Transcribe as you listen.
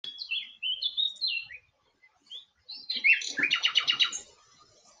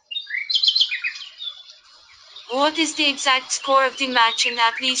What is the exact score of the match and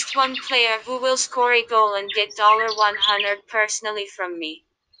at least one player who will score a goal and get $100 personally from me?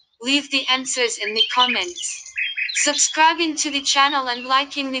 Leave the answers in the comments. Subscribing to the channel and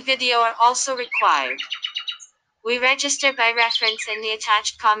liking the video are also required. We register by reference in the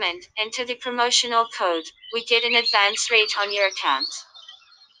attached comment. Enter the promotional code. We get an advance rate on your account.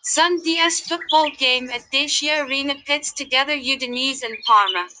 Sunday's football game at Dacia Arena pits together Udinese and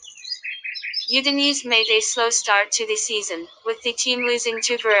Parma. Udinese made a slow start to the season, with the team losing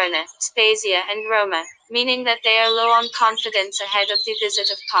to Verona, Spezia and Roma, meaning that they are low on confidence ahead of the visit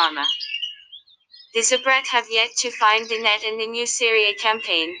of Parma. The Zabret have yet to find the net in the new Serie A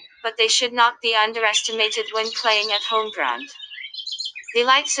campaign, but they should not be underestimated when playing at home ground. The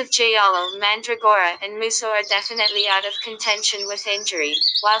likes of Giallo, Mandragora and Musso are definitely out of contention with injury,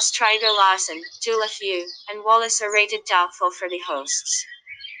 while Strider Larsen, Deulofeu, and Wallace are rated doubtful for the hosts.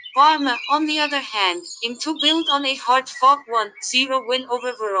 Parma, on the other hand, aim to build on a hard-fought 1-0 win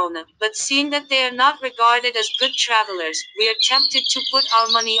over Verona, but seeing that they are not regarded as good travelers, we are tempted to put our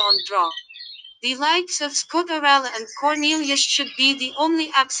money on draw. The likes of Scotarella and Cornelius should be the only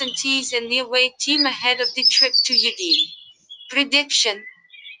absentees in the away team ahead of the trip to Udine. Prediction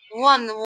 1-1.